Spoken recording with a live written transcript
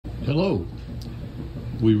Hello.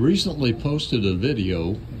 We recently posted a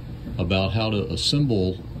video about how to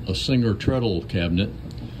assemble a Singer treadle cabinet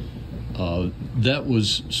that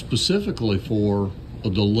was specifically for a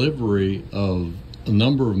delivery of a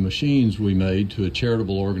number of machines we made to a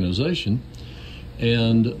charitable organization,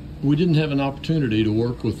 and we didn't have an opportunity to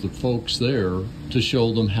work with the folks there to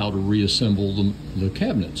show them how to reassemble the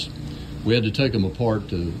cabinets. We had to take them apart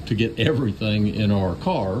to get everything in our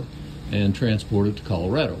car and transport it to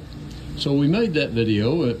Colorado. So we made that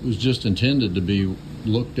video. It was just intended to be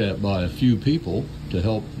looked at by a few people to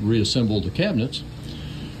help reassemble the cabinets.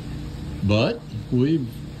 But we've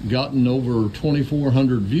gotten over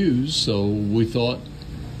 2,400 views, so we thought,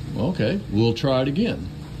 okay, we'll try it again.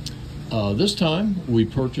 This time we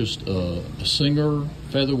purchased a Singer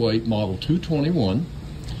Featherweight Model 221.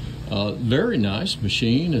 Very nice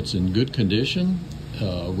machine. It's in good condition.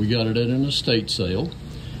 We got it at an estate sale.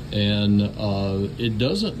 And it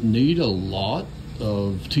doesn't need a lot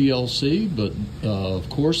of TLC, but of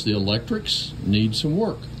course the electrics need some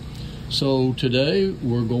work. So today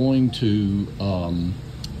we're going to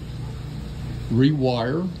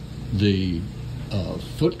rewire the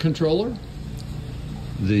foot controller,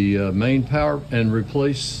 the main power, and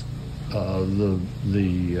replace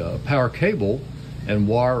the power cable and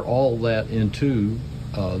wire all that into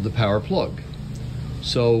the power plug.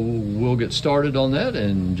 So we'll get started on that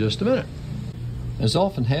in just a minute. As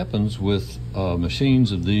often happens with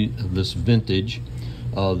machines of this vintage,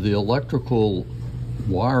 the electrical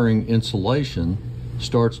wiring insulation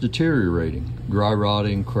starts deteriorating, dry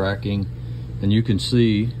rotting, cracking, and you can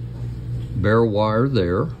see bare wire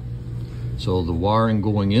there. So the wiring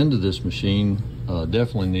going into this machine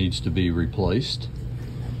definitely needs to be replaced.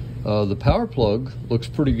 The power plug looks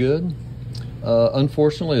pretty good.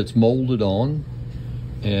 Unfortunately, it's molded on,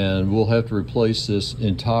 and we'll have to replace this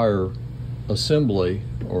entire assembly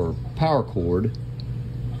or power cord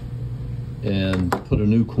and put a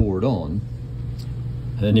new cord on.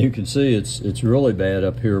 And you can see it's really bad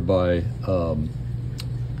up here by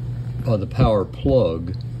the power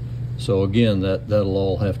plug. So again, that'll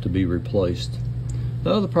all have to be replaced.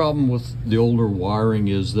 The other problem with the older wiring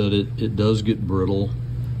is that it does get brittle.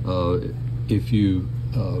 If you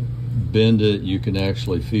bend it, you can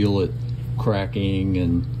actually feel it cracking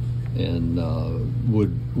and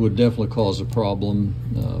would definitely cause a problem,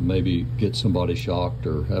 maybe get somebody shocked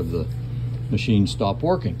or have the machine stop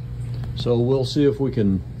working. So we'll see if we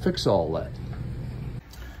can fix all that.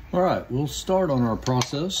 All right, we'll start on our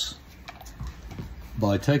process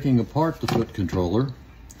by taking apart the foot controller.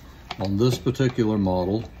 On this particular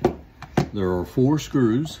model, there are 4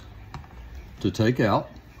 screws to take out,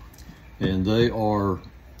 and they are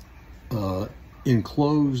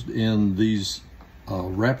enclosed in these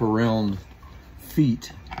wraparound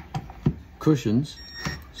feet cushions.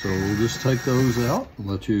 So we'll just take those out and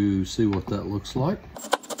let you see what that looks like.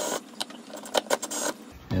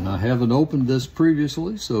 And I haven't opened this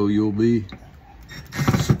previously, so you'll be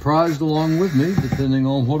surprised along with me depending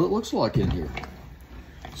on what it looks like in here.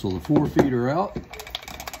 So the 4 feet are out.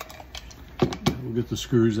 We'll get the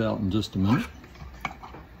screws out in just a minute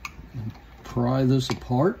and pry this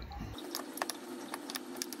apart.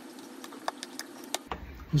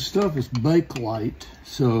 This stuff is Bakelite,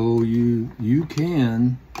 so you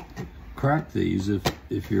can crack these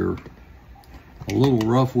if you're a little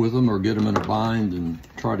rough with them, or get them in a bind and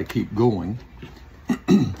try to keep going.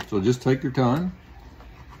 So just take your time,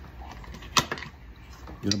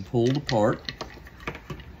 get them pulled apart,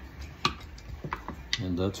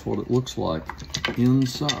 and that's what it looks like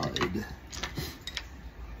inside.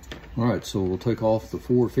 All right, so we'll take off the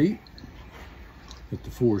 4 feet, get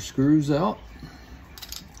the 4 screws out.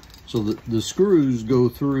 So the screws go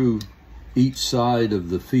through each side of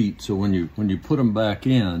the feet, so when you put them back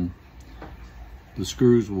in, the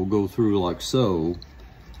screws will go through like so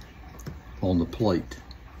on the plate.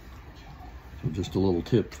 So just a little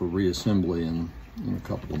tip for reassembly in a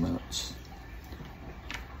couple of minutes.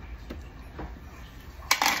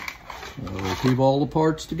 We'll keep all the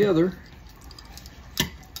parts together.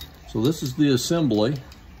 So this is the assembly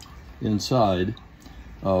inside.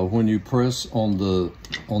 When you press on the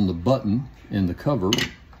button in the cover,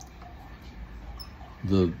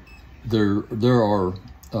 there are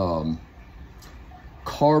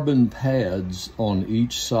carbon pads on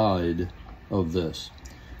each side of this,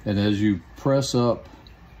 and as you press up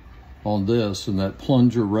on this and that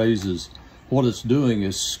plunger raises, what it's doing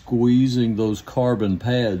is squeezing those carbon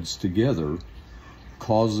pads together,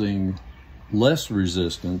 causing less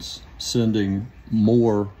resistance, sending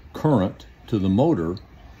more current to the motor,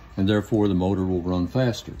 and therefore the motor will run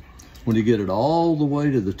faster. When you get it all the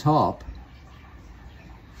way to the top,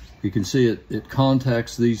 You can see it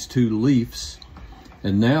contacts these two leaves,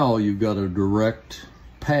 and now you've got a direct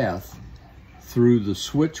path through the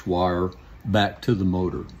switch wire back to the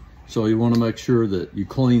motor. So you want to make sure that you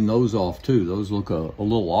clean those off too. Those look a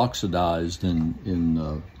little oxidized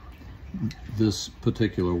in this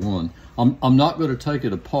particular one. I'm not going to take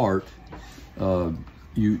it apart.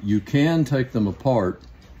 You can take them apart.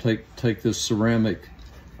 Take this ceramic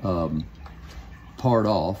part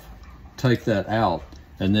off, take that out,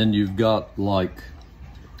 and then you've got like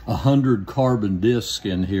 100 carbon discs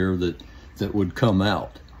in here that would come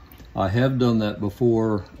out. I have done that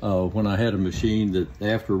before when I had a machine that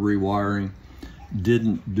after rewiring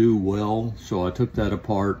didn't do well, so I took that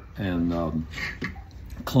apart and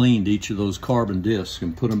cleaned each of those carbon discs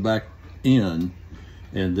and put them back in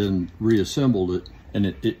and then reassembled it, and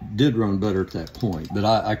it did run better at that point. But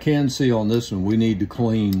I can see on this one we need to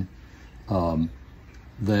clean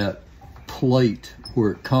that plate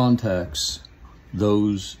where it contacts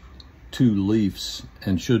those two leaves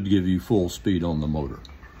and should give you full speed on the motor.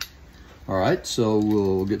 All right, so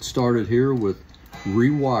we'll get started here with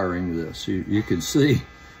rewiring this. You can see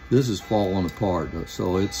this is falling apart,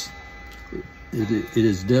 so it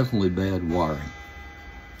is definitely bad wiring.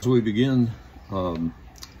 As we begin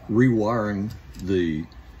rewiring the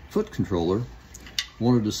foot controller, I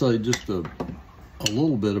wanted to say just a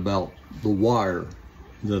little bit about the wire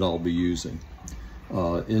that I'll be using.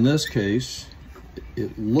 In this case,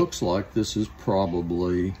 it looks like this is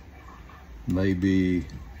probably maybe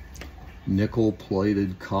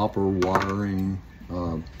nickel-plated copper wiring,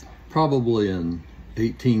 probably an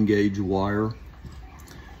 18 gauge wire.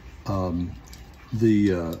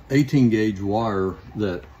 The 18 gauge wire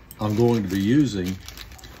that I'm going to be using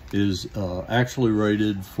is actually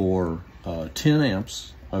rated for 10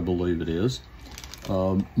 amps, I believe it is.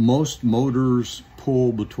 Most motors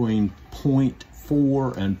pull between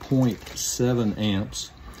 0.4 and 0.7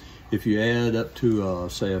 amps. If you add up to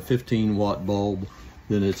say a 15 watt bulb,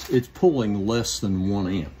 then it's pulling less than 1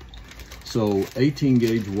 amp. So 18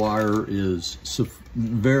 gauge wire is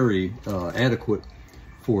very adequate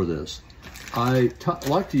for this. I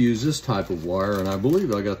like to use this type of wire, and I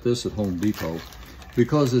believe I got this at Home Depot,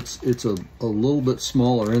 because it's a little bit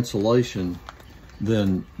smaller insulation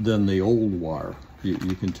than the old wire. You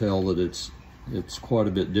can tell that it's quite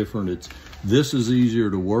a bit different. This is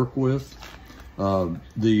easier to work with.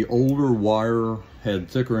 The older wire had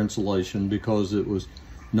thicker insulation because it was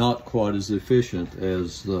not quite as efficient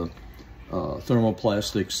as the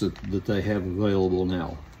thermoplastics that they have available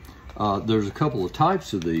now. There's a couple of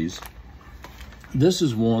types of these. This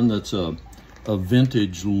is one that's a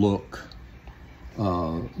vintage look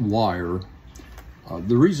wire.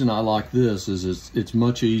 The reason I like this is it's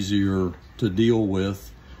much easier to deal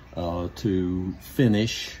with, to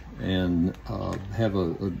finish, and have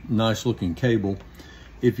a nice looking cable.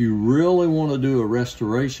 If you really want to do a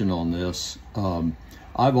restoration on this,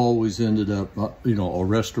 I've always ended up, a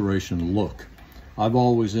restoration look. I've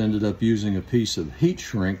always ended up using a piece of heat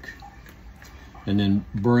shrink and then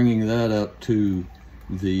bringing that up to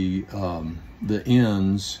the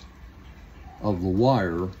ends of the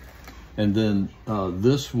wire, and then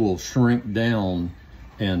this will shrink down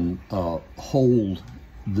and hold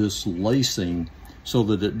this lacing so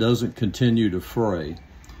that it doesn't continue to fray.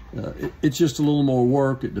 It's just a little more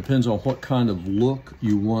work. It depends on what kind of look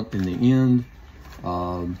you want in the end.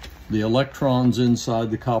 The electrons inside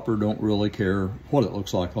the copper don't really care what it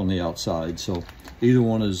looks like on the outside, so either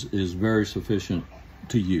one is very sufficient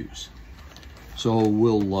to use. So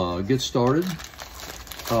we'll get started.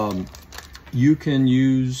 You can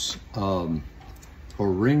use a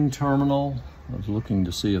ring terminal. I was looking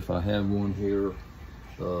to see if I have one here.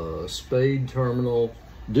 Spade terminal,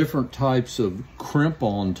 different types of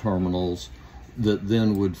crimp-on terminals that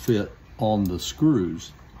then would fit on the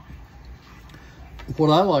screws.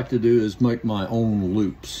 What I like to do is make my own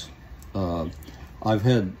loops. I've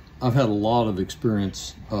had a lot of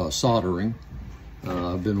experience soldering.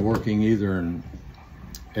 I've been working either in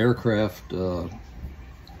aircraft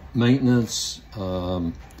maintenance.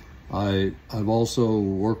 I've also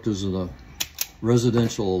worked as a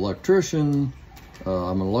residential electrician.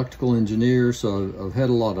 I'm an electrical engineer, so I've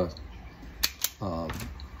had a lot of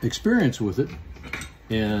experience with it.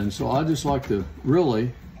 And so I just like to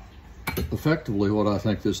really, effectively, what I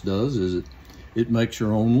think this does is it makes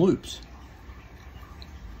your own loops.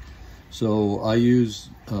 So I use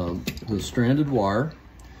the stranded wire,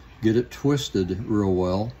 get it twisted real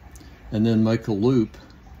well, and then make a loop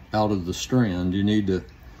out of the strand. You need to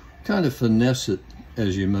kind of finesse it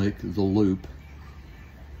as you make the loop.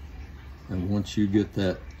 And once you get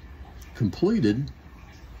that completed,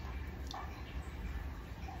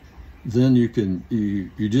 then you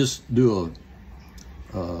just do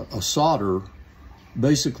a solder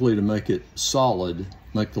basically to make it solid,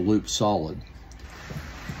 make the loop solid.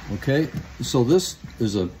 Okay, so this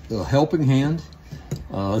is a helping hand.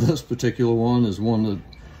 This particular one is one that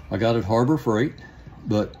I got at Harbor Freight,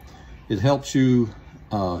 but it helps you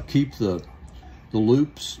keep the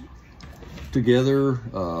loops together.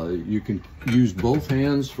 You can use both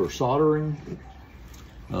hands for soldering.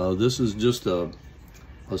 This is just a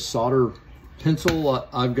solder pencil.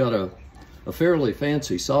 I've got a fairly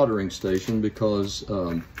fancy soldering station because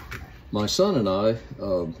my son and I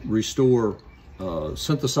restore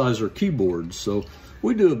synthesizer keyboards, so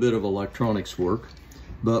we do a bit of electronics work.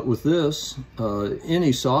 But with this,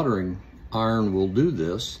 any soldering iron will do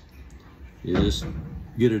this. You just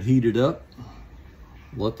get it heated up,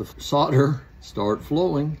 let the solder start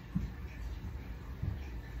flowing,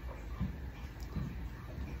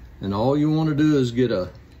 and all you want to do is get a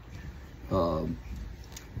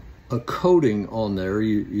coating on there.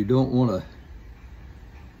 You don't want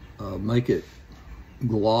to make it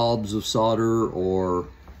globs of solder or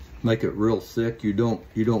make it real thick. You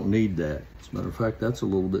don't need that. As a matter of fact, that's a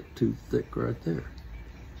little bit too thick right there.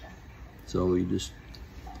 So you just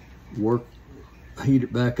heat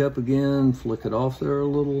it back up again, flick it off there a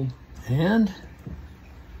little, and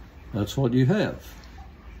that's what you have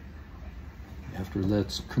after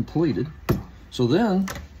that's completed. So then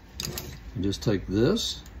you just take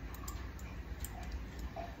this,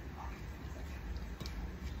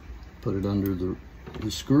 put it under the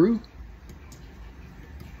screw,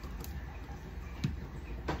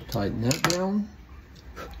 tighten that down,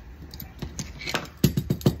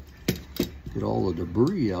 get all the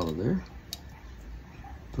debris out of there,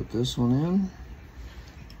 put this one in,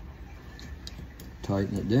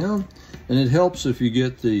 tighten it down, and it helps if you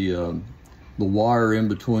get the wire in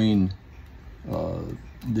between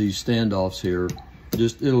these standoffs here.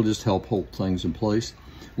 It'll just help hold things in place.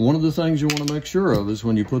 One of the things you want to make sure of is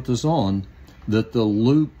when you put this on, that the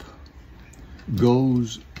loop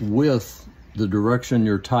goes with the direction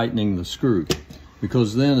you're tightening the screw,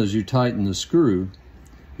 because then as you tighten the screw,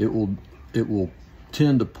 it will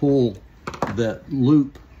tend to pull that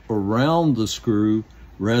loop around the screw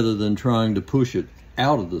rather than trying to push it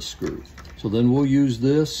out of the screw. So then we'll use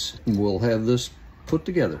this and we'll have this put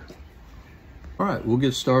together. All right, we'll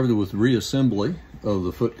get started with reassembly of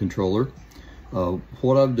the foot controller.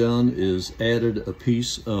 What I've done is added a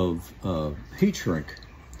piece of heat shrink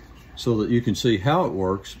so that you can see how it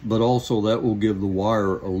works, but also that will give the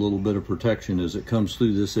wire a little bit of protection as it comes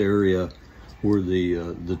through this area where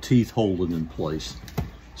the teeth hold it in place.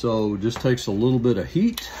 So it just takes a little bit of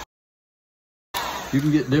heat. You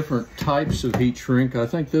can get different types of heat shrink. I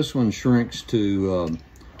think this one shrinks to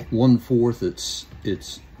 1/4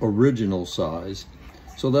 its original size.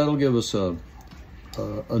 So that'll give us a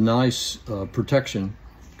nice protection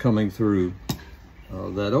coming through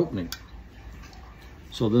that opening.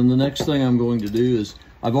 So then the next thing I'm going to do is,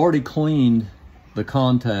 I've already cleaned the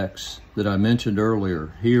contacts that I mentioned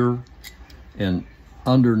earlier here and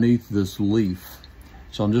underneath this leaf.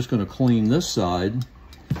 So I'm just going to clean this side,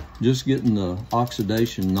 just getting the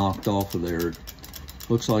oxidation knocked off of there. It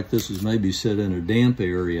looks like this is maybe set in a damp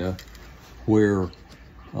area where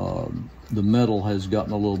the metal has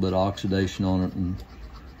gotten a little bit of oxidation on it, and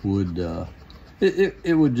would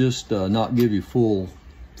it would just not give you full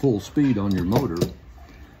speed on your motor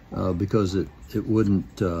because it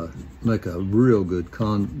wouldn't make a real good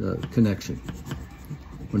connection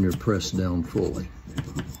when you're pressed down fully.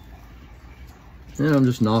 And I'm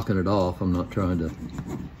just knocking it off. I'm not trying to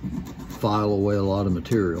file away a lot of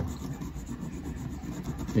material,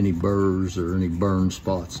 any burrs or any burn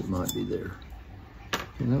spots that might be there.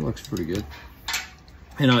 And that looks pretty good.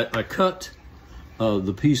 And I cut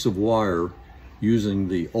the piece of wire using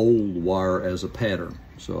the old wire as a pattern.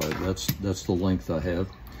 So that's the length I have.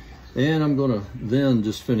 And I'm gonna then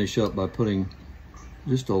just finish up by putting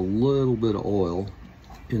just a little bit of oil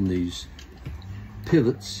in these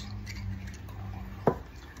pivots.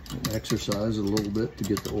 And exercise it a little bit to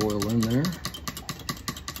get the oil in there.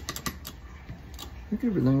 I think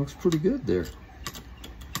everything looks pretty good there.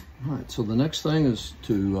 All right, so the next thing is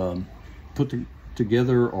to put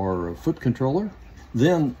together our foot controller.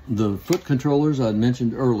 Then the foot controllers I'd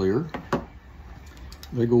mentioned earlier,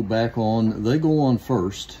 they go on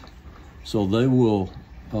first. So they will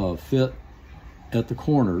fit at the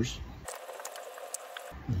corners.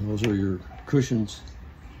 And those are your cushions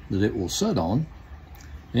that it will sit on,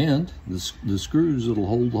 and the screws that'll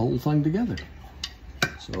hold the whole thing together.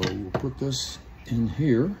 So we'll put this in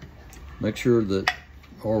here. Make sure that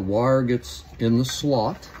our wire gets in the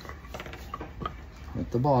slot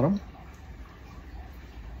at the bottom.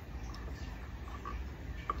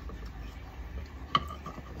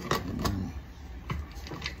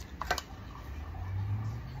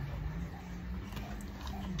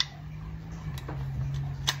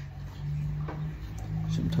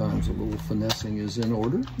 Sometimes a little finessing is in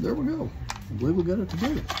order. There we go. I believe we got it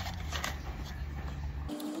together.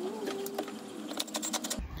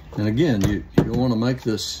 And again, you don't want to make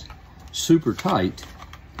this super tight,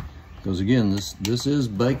 because again, this is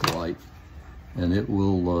Bakelite, and it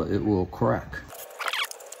will crack.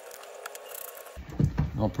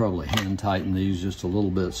 I'll probably hand tighten these just a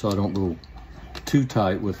little bit so I don't go too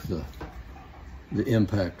tight with the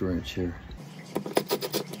impact wrench here.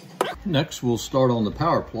 Next, we'll start on the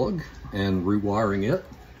power plug and rewiring it.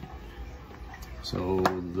 So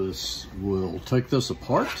we'll take this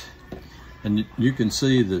apart, and you can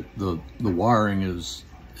see that the wiring is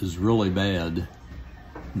really bad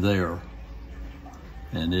there,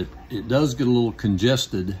 and it does get a little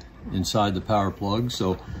congested inside the power plug.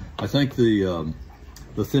 So I think the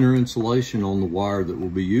thinner insulation on the wire that we'll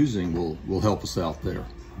be using will help us out there.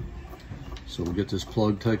 So we'll get this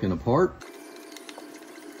plug taken apart.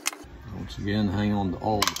 Once again, hang on to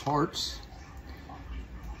all the parts.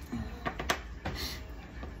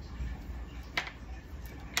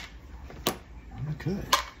 Okay.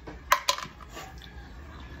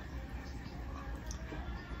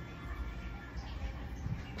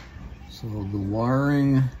 So the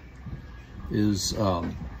wiring is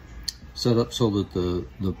set up so that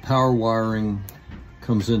the power wiring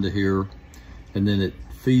comes into here, and then it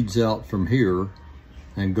feeds out from here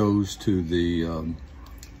and goes to the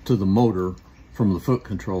motor from the foot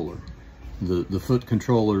controller. The foot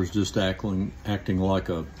controller is just acting like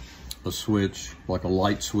a switch, like a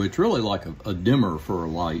light switch, really like a dimmer for a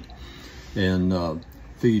light, and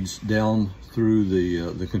feeds down through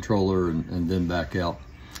the controller and then back out.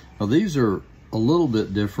 Now these are a little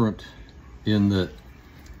bit different in that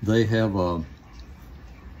they have a,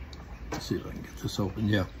 let's see if I can get this open.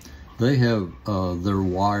 Yeah, they have their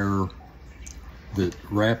wire that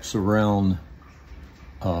wraps around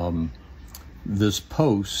this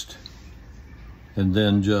post, and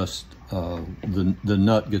then just the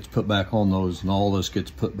nut gets put back on those, and all this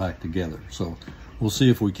gets put back together. So we'll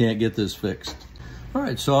see if we can't get this fixed. All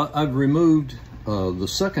right, so I've removed the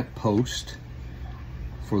second post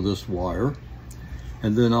for this wire,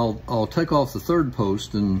 and then I'll take off the third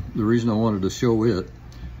post. And the reason I wanted to show it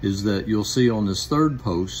is that you'll see on this third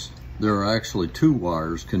post there are actually two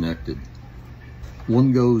wires connected.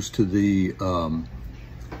 One goes to the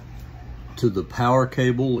power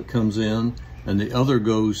cable that comes in, and the other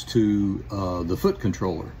goes to the foot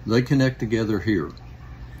controller. They connect together here.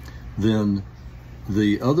 Then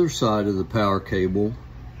the other side of the power cable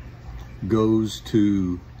goes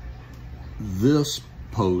to this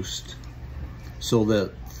post, so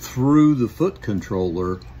that through the foot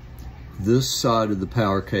controller, this side of the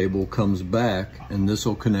power cable comes back, and this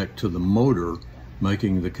will connect to the motor,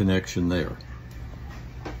 making the connection there.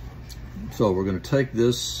 So we're going to take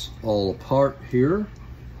this all apart here.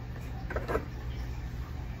 All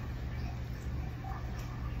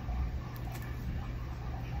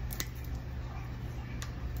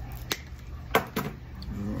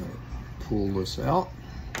right, pull this out.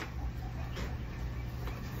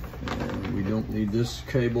 And we don't need this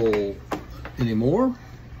cable anymore,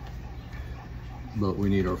 but we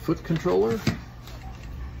need our foot controller.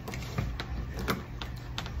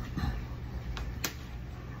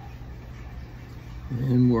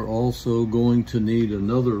 And we're also going to need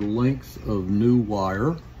another length of new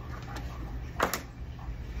wire.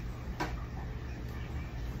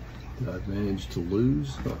 That I've managed to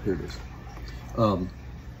lose. Oh, here it is.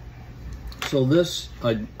 So this,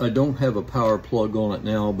 I don't have a power plug on it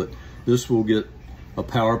now, but this will get a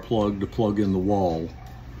power plug to plug in the wall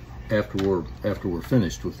after we're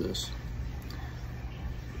finished with this.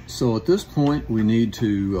 So at this point, we need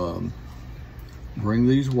to bring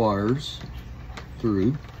these wires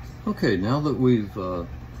through. Okay, now that we've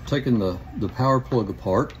taken the power plug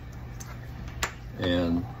apart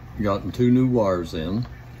and gotten two new wires in,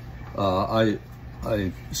 I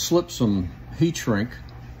slipped some heat shrink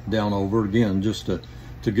down over again, just to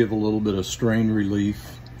give a little bit of strain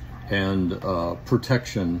relief and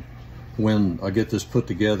protection. When I get this put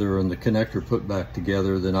together and the connector put back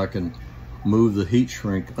together, then I can move the heat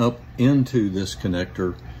shrink up into this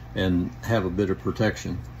connector and have a bit of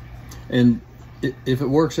protection. And if it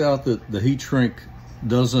works out that the heat shrink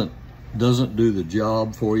doesn't do the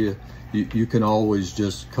job for you, you can always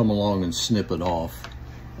just come along and snip it off.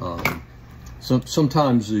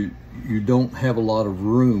 Sometimes you don't have a lot of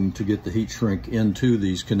room to get the heat shrink into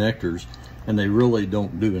these connectors, and they really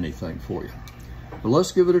don't do anything for you. But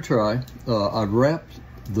let's give it a try. I've wrapped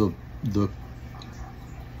the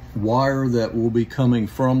wire that will be coming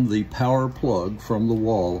from the power plug from the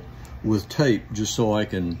wall with tape, just so I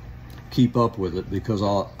can keep up with it, because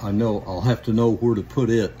I know I'll have to know where to put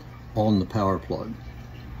it on the power plug.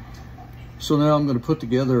 So now I'm going to put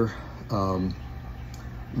together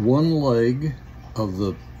one leg of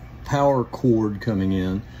the power cord coming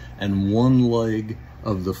in and one leg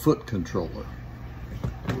of the foot controller.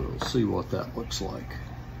 We'll see what that looks like.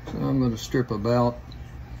 So I'm going to strip about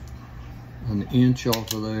an inch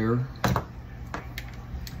off of there.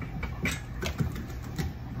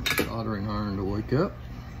 Soldering iron to wake up.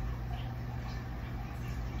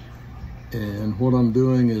 And what I'm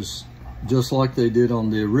doing is, just like they did on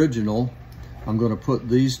the original, I'm going to put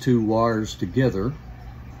these two wires together.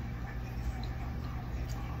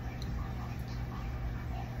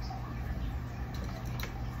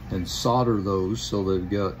 And solder those so they've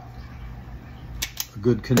got a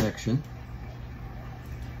good connection.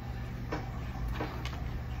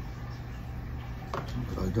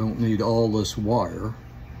 But I don't need all this wire.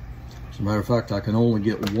 As a matter of fact, I can only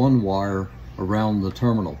get one wire around the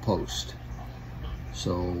terminal post.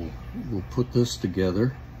 So we'll put this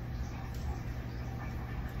together.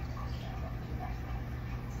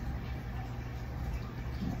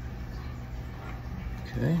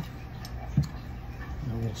 Okay.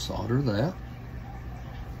 And we'll solder that.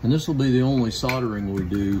 And this will be the only soldering we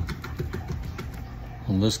do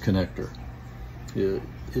on this connector.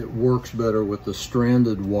 It works better with the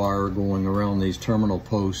stranded wire going around these terminal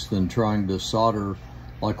posts than trying to solder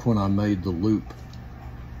like when I made the loop.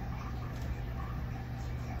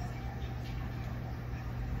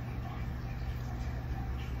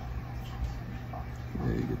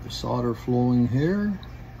 Okay, get the solder flowing here.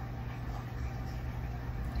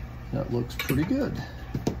 That looks pretty good.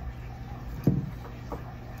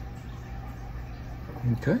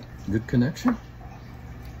 Okay, good connection.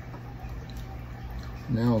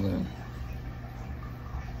 Now then,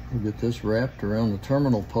 we'll get this wrapped around the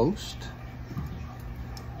terminal post.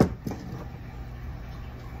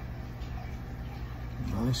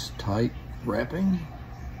 Nice tight wrapping,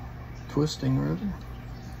 twisting rather.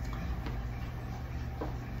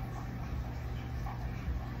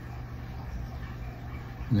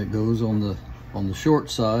 And it goes on the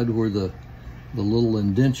short side where the little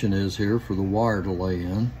indention is here for the wire to lay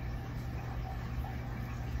in.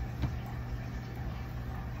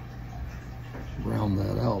 Round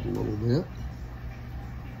that out a little bit.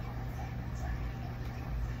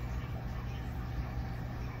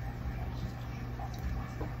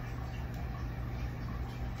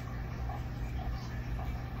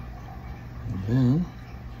 And then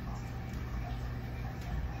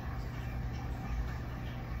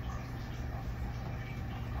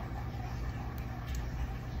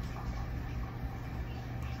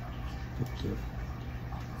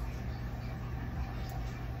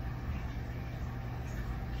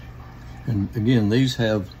and again, these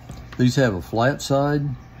have a flat side,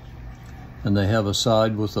 and they have a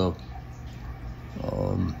side with a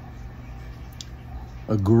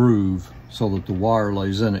groove so that the wire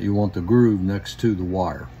lays in it. You want the groove next to the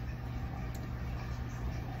wire.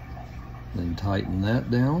 Then tighten that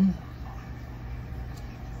down.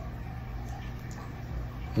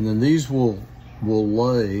 And then these will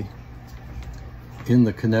lay in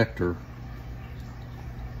the connector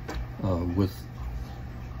with,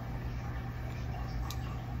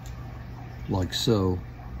 like so.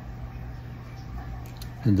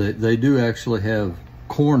 And they do actually have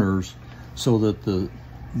corners so that the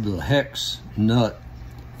hex nut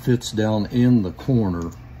fits down in the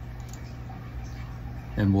corner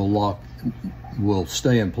and will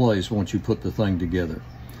stay in place once you put the thing together.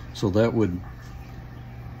 So that would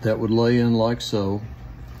lay in like so.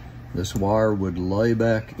 This wire would lay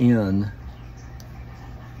back in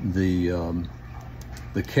the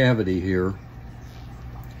cavity here.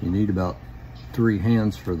 You need about 3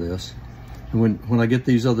 hands for this. And when I get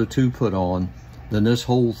these other two put on, then this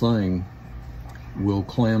whole thing will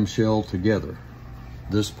clamshell together.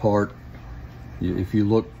 This part, if you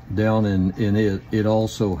look down in it, it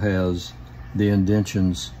also has the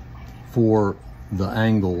indentions for the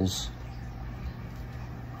angles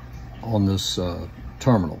on this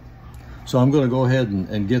terminal. So I'm going to go ahead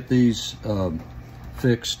and get these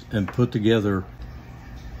fixed and put together.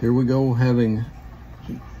 Here we go, having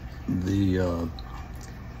the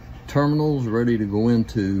terminals ready to go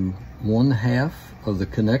into 1/2 of the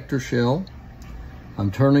connector shell.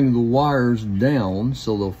 I'm turning the wires down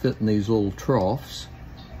so they'll fit in these little troughs,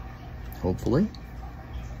 hopefully.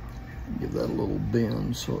 Give that a little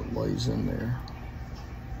bend so it lays in there.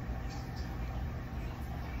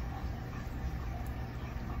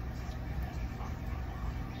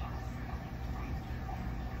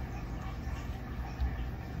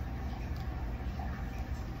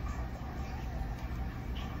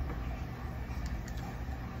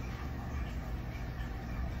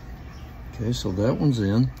 Okay, so that one's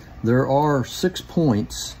in. There are 6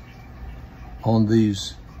 points on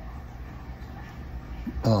these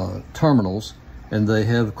terminals, and they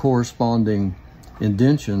have corresponding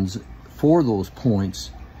indentions for those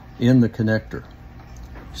points in the connector.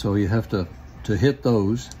 So you have to hit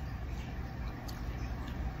those,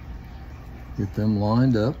 get them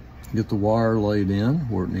lined up, get the wire laid in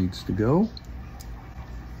where it needs to go.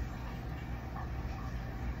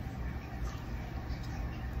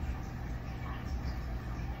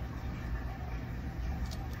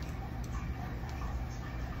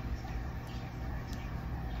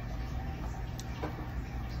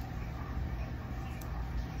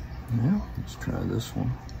 Now, let's try this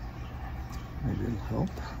one. Maybe it'll help.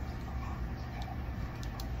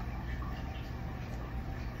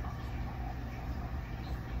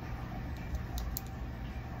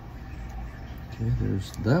 Okay,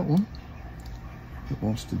 there's that one. It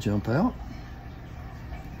wants to jump out.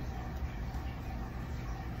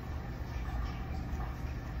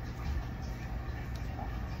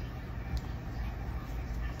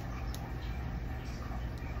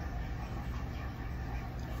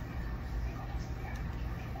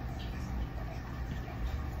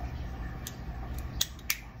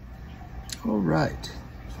 All right,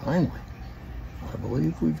 finally, I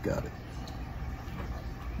believe we've got it.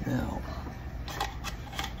 Now,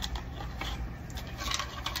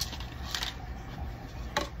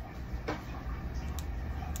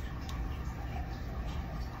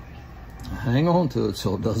 hang on to it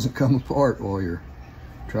so it doesn't come apart while you're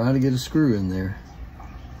trying to get a screw in there.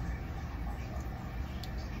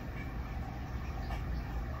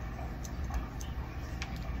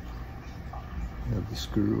 Have the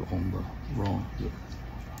screw on the wrong,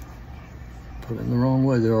 put it in the wrong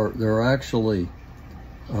way. There are actually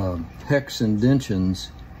hex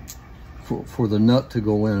indentions for the nut to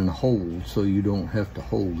go in and hold, so you don't have to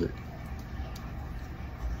hold it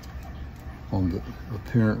on the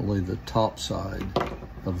apparently the top side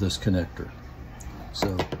of this connector.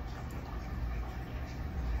 So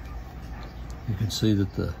you can see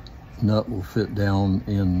that the nut will fit down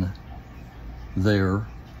in there,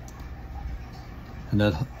 and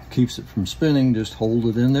that keeps it from spinning. Just hold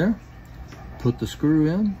it in there, put the screw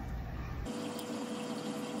in,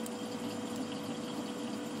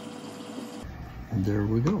 and there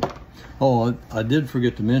we go. Oh, I did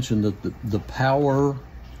forget to mention that the power,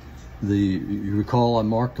 you recall I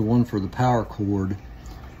marked the one for the power cord,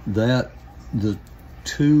 that the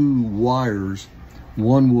 2 wires,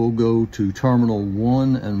 one will go to terminal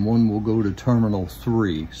 1 and one will go to terminal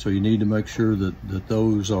 3. So you need to make sure that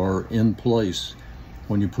those are in place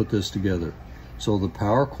when you put this together. So the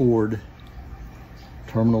power cord,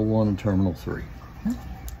 terminal 1 and terminal 3. And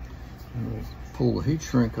we'll pull the heat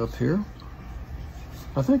shrink up here.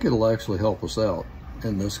 I think it'll actually help us out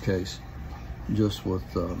in this case, just with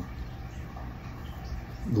the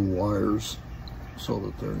wires, so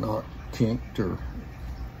that they're not kinked, or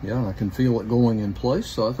yeah, I can feel it going in place,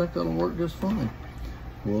 so I think that'll work just fine.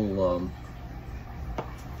 We'll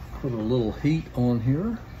put a little heat on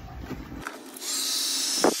here.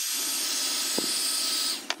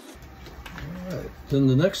 All right, then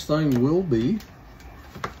the next thing will be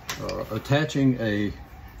attaching a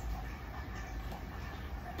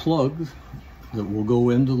plug that will go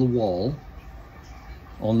into the wall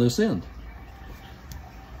on this end.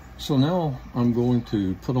 So now I'm going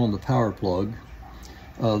to put on the power plug.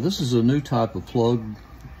 This is a new type of plug.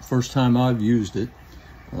 First time I've used it.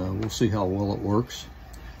 We'll see how well it works.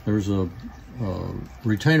 There's a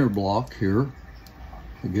retainer block here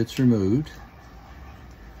that gets removed.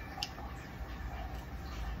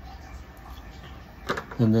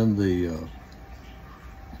 And then the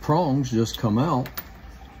prongs just come out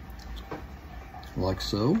like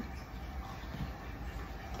so.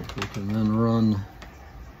 We can then run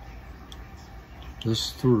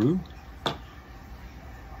this through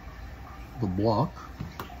the block,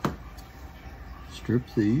 strip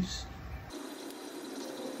these,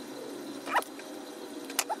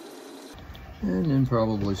 and then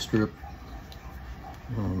probably strip,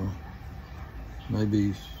 I don't know,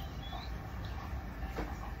 maybe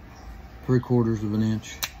 3/4 of an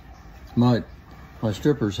inch. My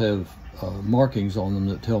strippers have markings on them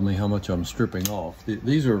that tell me how much I'm stripping off.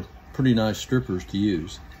 These are pretty nice strippers to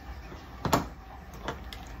use.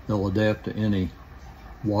 They'll adapt to any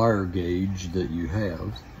wire gauge that you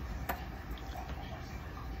have.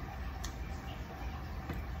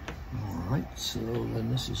 All right, so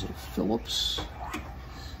then this is a Phillips.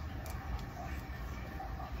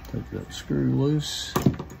 Take that screw loose,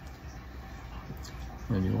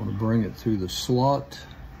 and you want to bring it through the slot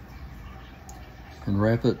and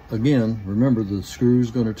wrap it again. Remember, the screw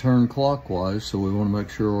is going to turn clockwise, so we want to make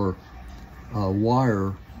sure our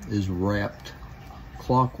wire is wrapped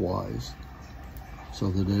clockwise so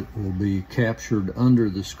that it will be captured under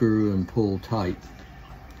the screw and pulled tight,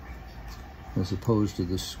 as opposed to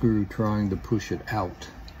the screw trying to push it out.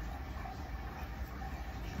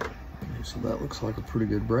 Okay, so that looks like a pretty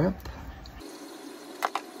good wrap.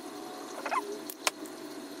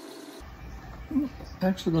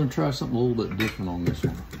 Actually going to try something a little bit different on this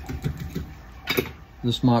one.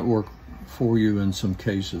 This might work for you in some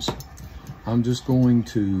cases. I'm just going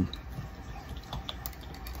to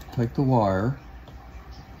take the wire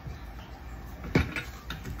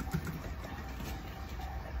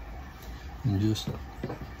and just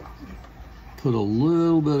put a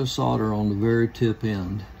little bit of solder on the very tip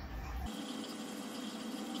end.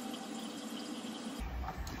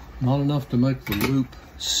 Not enough to make the loop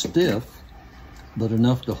stiff, but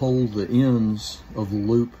enough to hold the ends of the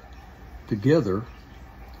loop together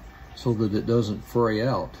so that it doesn't fray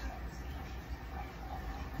out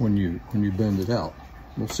when you bend it out.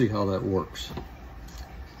 We'll see how that works.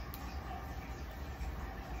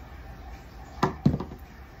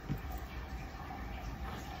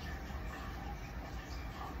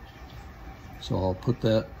 So I'll put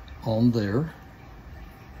that on there,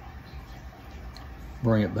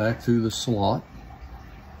 bring it back through the slot,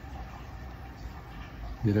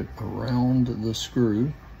 get it around the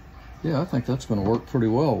screw. Yeah, I think that's going to work pretty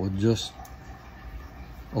well with just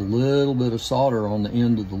a little bit of solder on the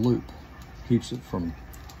end of the loop. Keeps it from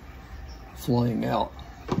flaying out.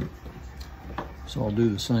 So I'll do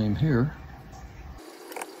the same here.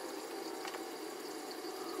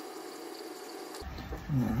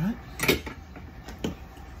 All right.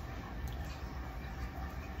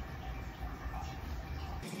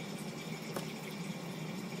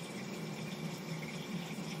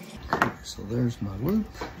 So there's my loop.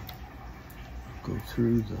 Go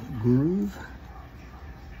through the groove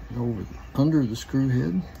and over under the screw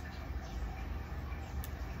head.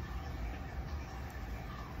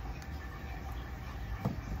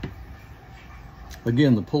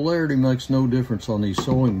 Again, the polarity makes no difference on these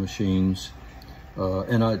sewing machines,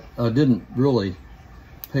 and I didn't really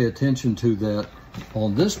pay attention to that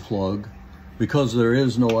on this plug because there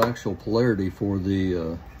is no actual polarity for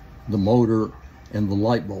the motor and the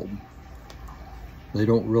light bulb. They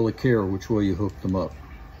don't really care which way you hook them up.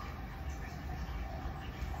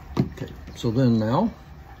 Okay, so then now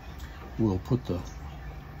we'll put the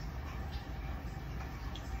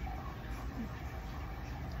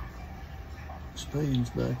spades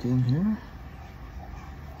back in here.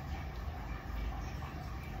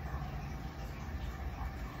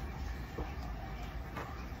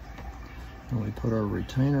 And we put our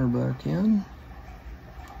retainer back in.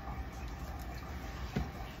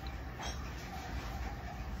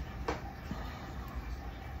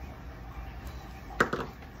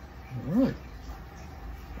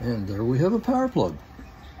 And there we have a power plug.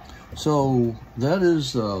 So that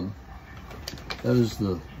is the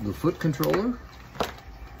foot controller.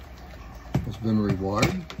 It's been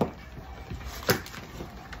rewired,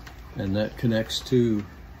 and that connects to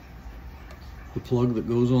the plug that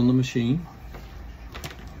goes on the machine.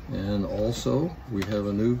 And also we have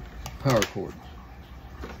a new power cord.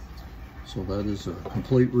 So that is a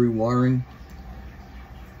complete rewiring,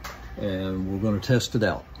 and we're going to test it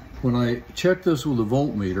out. When I check this with a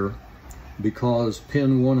voltmeter, because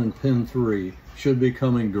pin 1 and pin 3 should be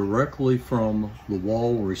coming directly from the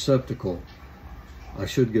wall receptacle, I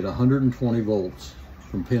should get 120 volts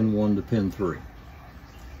from pin 1 to pin 3.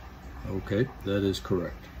 Okay, that is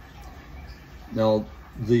correct. Now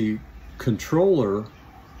the controller,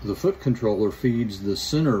 the foot controller, feeds the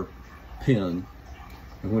center pin,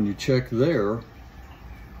 and when you check there,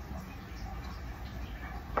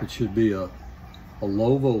 it should be a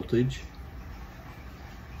low voltage,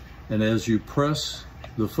 and as you press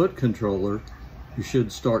the foot controller, you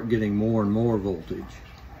should start getting more and more voltage.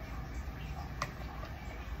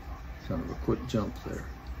 Kind of a quick jump there.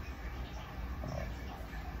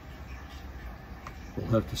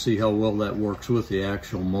 We'll have to see how well that works with the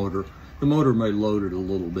actual motor. The motor may load it a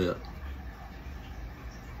little bit.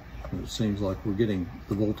 It seems like we're getting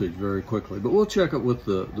the voltage very quickly, but we'll check it with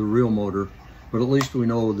the real motor. But at least we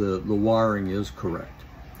know the wiring is correct.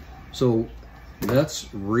 So that's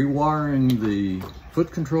rewiring the foot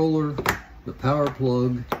controller, the power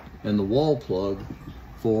plug, and the wall plug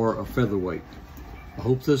for a Featherweight. I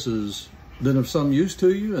hope this has been of some use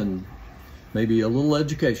to you and maybe a little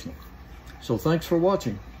educational. So thanks for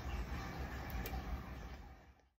watching.